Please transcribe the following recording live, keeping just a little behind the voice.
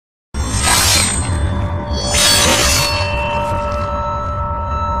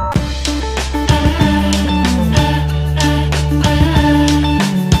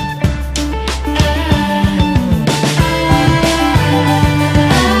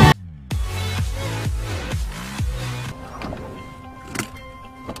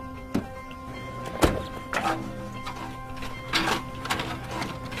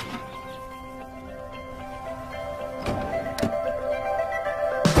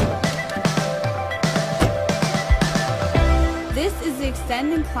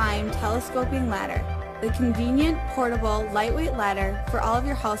Extend and Climb Telescoping Ladder, the convenient, portable, lightweight ladder for all of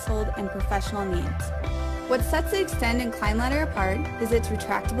your household and professional needs. What sets the Extend and Climb ladder apart is its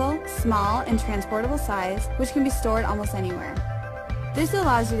retractable, small, and transportable size, which can be stored almost anywhere. This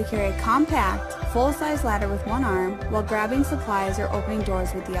allows you to carry a compact, full-size ladder with one arm while grabbing supplies or opening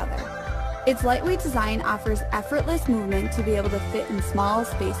doors with the other. Its lightweight design offers effortless movement to be able to fit in small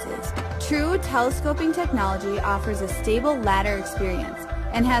spaces. True telescoping technology offers a stable ladder experience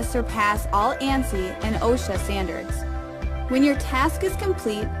and has surpassed all ANSI and OSHA standards. When your task is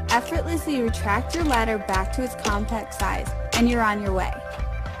complete, effortlessly retract your ladder back to its compact size and you're on your way.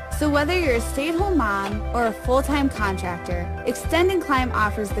 So whether you're a stay-at-home mom or a full-time contractor, Extend and Climb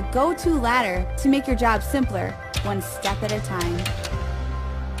offers the go-to ladder to make your job simpler, one step at a time.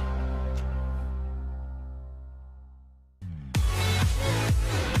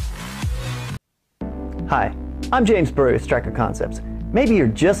 Hi, I'm James Burry with Striker Concepts. Maybe you're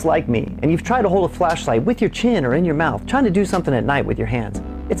just like me and you've tried to hold a flashlight with your chin or in your mouth, trying to do something at night with your hands.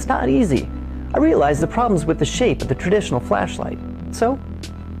 It's not easy. I realized the problems with the shape of the traditional flashlight. So,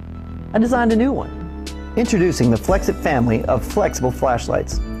 I designed a new one. Introducing the Flexit family of flexible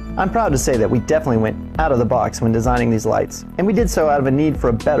flashlights. I'm proud to say that we definitely went out of the box when designing these lights, and we did so out of a need for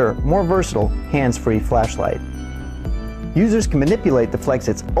a better, more versatile, hands-free flashlight. Users can manipulate the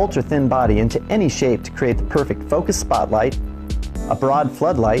Flexit's ultra-thin body into any shape to create the perfect focus spotlight, a broad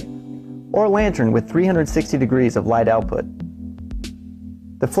floodlight, or a lantern with 360 degrees of light output.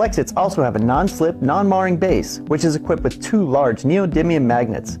 The Flexits also have a non-slip, non-marring base, which is equipped with two large neodymium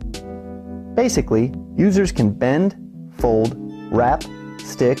magnets. Basically, users can bend, fold, wrap,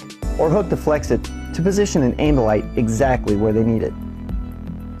 stick, or hook the Flexit to position and aim the light exactly where they need it.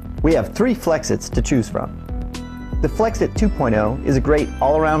 We have 3 Flexits to choose from. The Flexit 2.0 is a great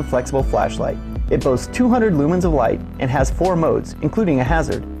all-around flexible flashlight. It boasts 200 lumens of light and has 4 modes, including a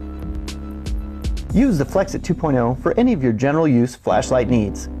hazard. Use the Flexit 2.0 for any of your general use flashlight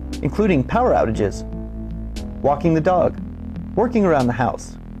needs, including power outages, walking the dog, working around the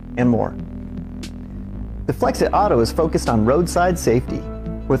house, and more. The Flexit Auto is focused on roadside safety.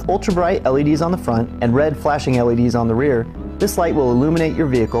 With ultra-bright LEDs on the front and red flashing LEDs on the rear, this light will illuminate your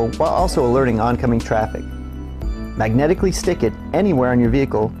vehicle while also alerting oncoming traffic. Magnetically stick it anywhere on your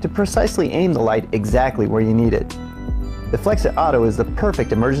vehicle to precisely aim the light exactly where you need it. The Flexit Auto is the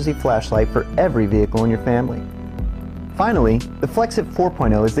perfect emergency flashlight for every vehicle in your family. Finally, the Flexit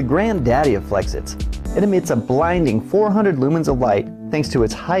 4.0 is the granddaddy of Flexits. It emits a blinding 400 lumens of light thanks to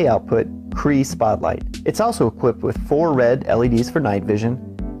its high output Cree spotlight. It's also equipped with 4 red LEDs for night vision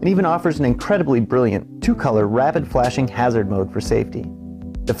and even offers an incredibly brilliant 2-color rapid flashing hazard mode for safety.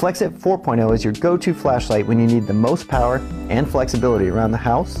 The Flexit 4.0 is your go-to flashlight when you need the most power and flexibility around the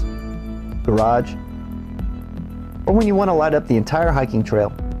house, garage, or when you want to light up the entire hiking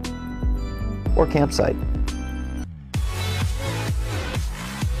trail or campsite.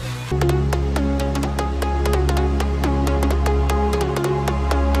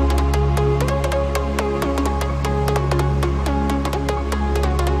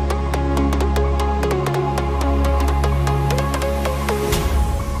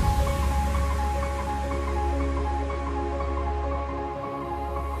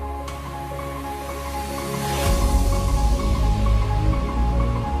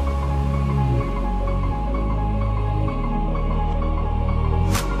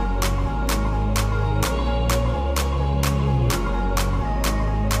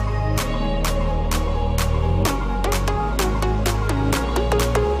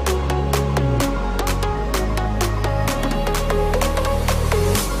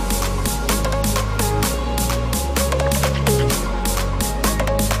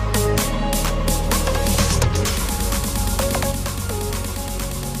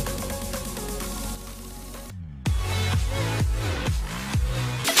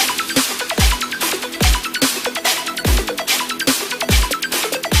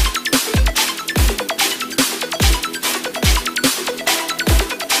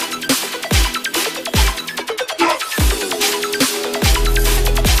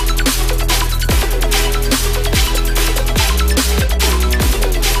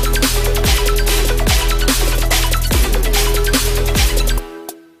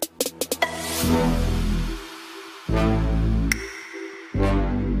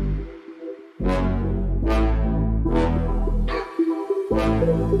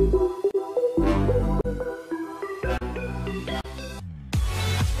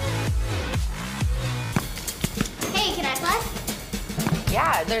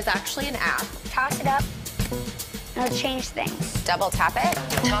 Yeah, there's actually an app. Toss it up. It'll change things. Double tap it.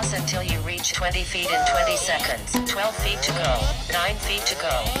 Toss until you reach 20 feet in 20 seconds. 12 feet to go. 9 feet to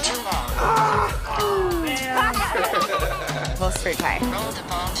go. Too long. We'll retry. Roll the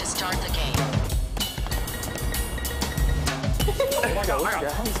ball to start the game.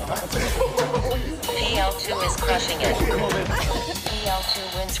 PL2 is crushing it.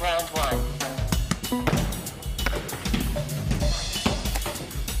 PL2 wins round 1.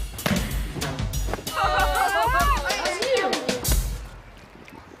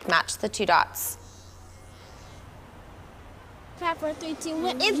 Match the 2 dots. 5, 4, 3, 2,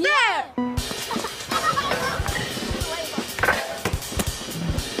 1. It's there!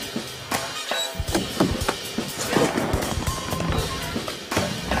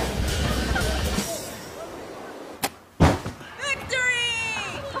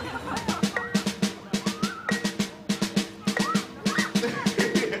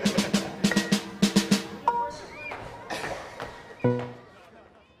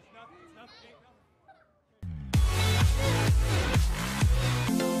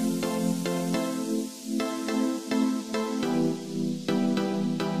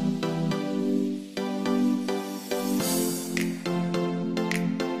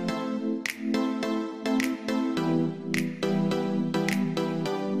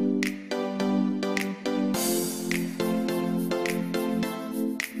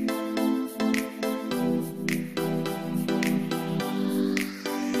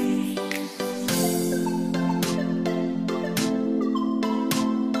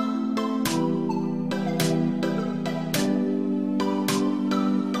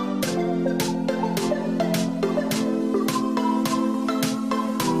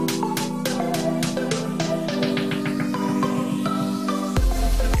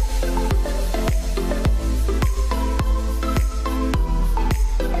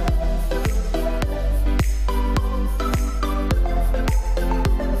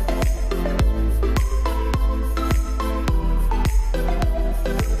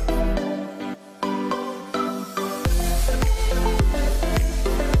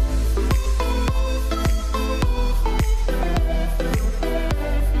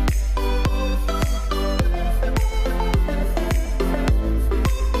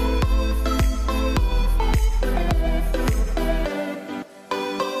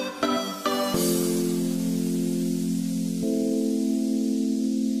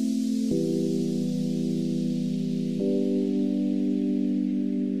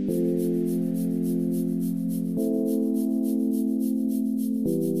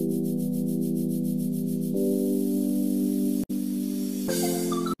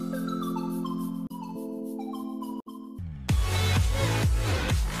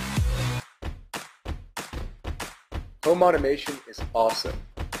 Home automation is awesome,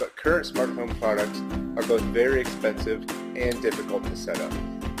 but current smart home products are both very expensive and difficult to set up.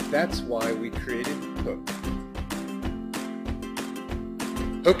 That's why we created Hook.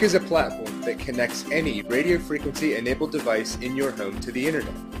 Hook is a platform that connects any radio frequency enabled device in your home to the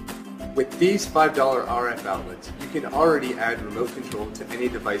internet. With these $5 RF outlets, you can already add remote control to any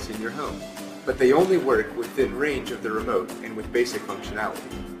device in your home, but they only work within range of the remote and with basic functionality.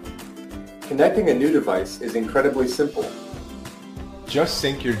 Connecting a new device is incredibly simple. Just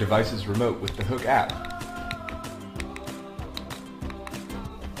sync your device's remote with the Hook app.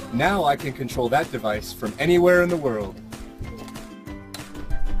 Now I can control that device from anywhere in the world.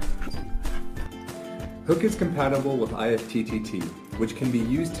 Hook is compatible with IFTTT, which can be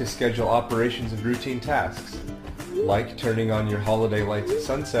used to schedule operations and routine tasks, like turning on your holiday lights at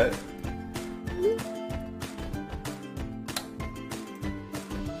sunset,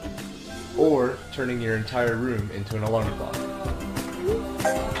 or turning your entire room into an alarm clock.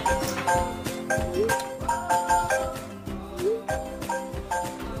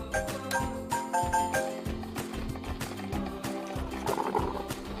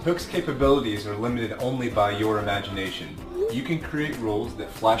 Hook's capabilities are limited only by your imagination. You can create rules that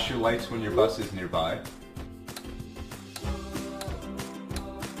flash your lights when your bus is nearby,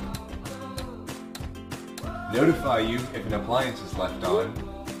 notify you if an appliance is left on,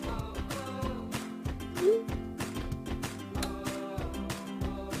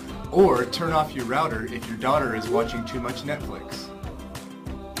 or turn off your router if your daughter is watching too much Netflix.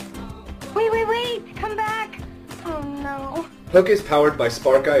 Wait, come back! Oh no. Hook is powered by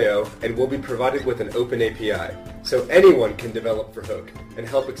Spark.io and will be provided with an open API, so anyone can develop for Hook and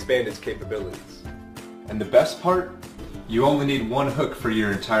help expand its capabilities. And the best part? You only need one Hook for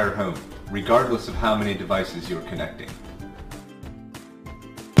your entire home, regardless of how many devices you're connecting.